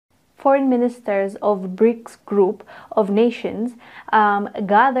foreign ministers of BRICS group of nations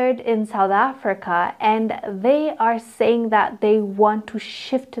gathered in South Africa, and they are saying that they want to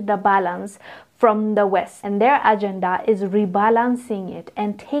shift the balance from the West, and their agenda is rebalancing it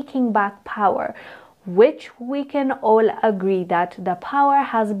and taking back power, which we can all agree that the power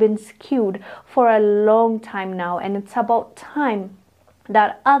has been skewed for a long time now, and it's about time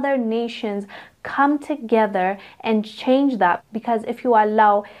that other nations come together and change that. Because if you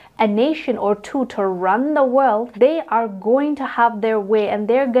allow a nation or two to run the world, they are going to have their way and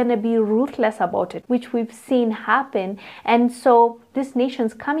they're going to be ruthless about it, which we've seen happen. And so this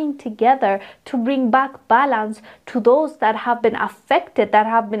nation's coming together to bring back balance to those that have been affected, that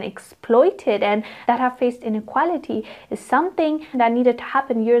have been exploited, and that have faced inequality is something that needed to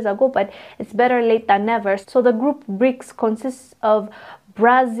happen years ago, but it's better late than never. So the group BRICS consists of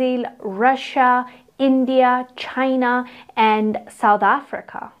Brazil, Russia, India, China, and South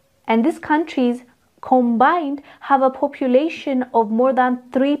Africa. And these countries combined have a population of more than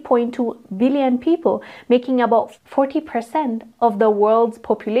 3.2 billion people, making about 40% of the world's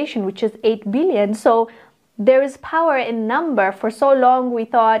population, which is 8 billion. So there is power in number. For so long we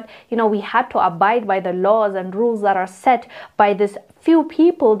thought, we had to abide by the laws and rules that are set by this few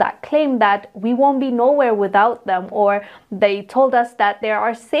people that claim that we won't be nowhere without them, or they told us that there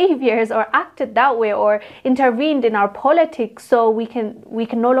are saviors, or acted that way, or intervened in our politics so we can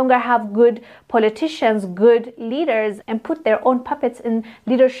no longer have good politicians, good leaders, and put their own puppets in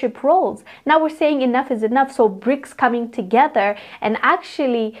leadership roles. Now we're saying enough is enough. So BRICS coming together and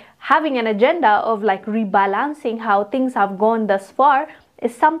actually having an agenda of rebalancing how things have gone thus far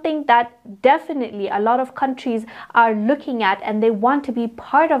is something that definitely a lot of countries are looking at, and they want to be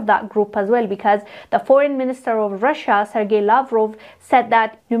part of that group as well, because the foreign minister of Russia, Sergei Lavrov, said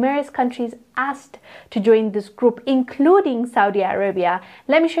that numerous countries asked to join this group, including Saudi Arabia.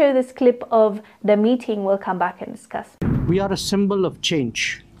 Let me show you this clip of the meeting. We'll come back and discuss. We are a symbol of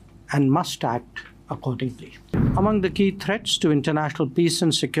change and must act accordingly. Among the key threats to international peace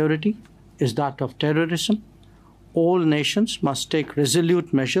and security is that of terrorism. All nations must take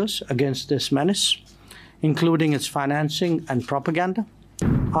resolute measures against this menace, including its financing and propaganda.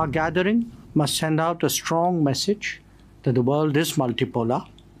 Our gathering must send out a strong message that the world is multipolar,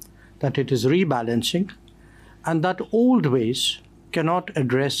 that it is rebalancing, and that old ways cannot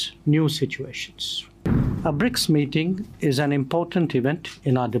address new situations. A BRICS meeting is an important event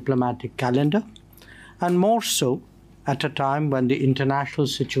in our diplomatic calendar, and more so at a time when the international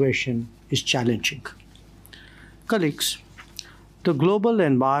situation is challenging. Colleagues, the global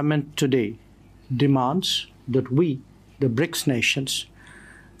environment today demands that we, the BRICS nations,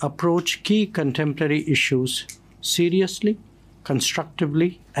 approach key contemporary issues seriously,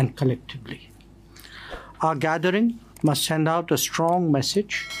 constructively, and collectively. Our gathering must send out a strong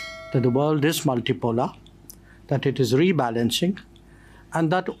message that the world is multipolar, that it is rebalancing,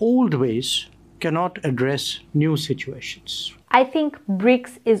 and that old ways cannot address new situations. I think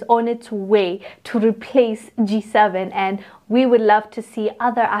BRICS is on its way to replace G7, and we would love to see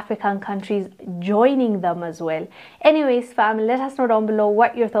other African countries joining them as well. Anyways, fam, let us know down below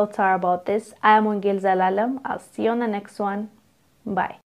what your thoughts are about this. I am Wangel Zalalam. I'll see you on the next one. Bye.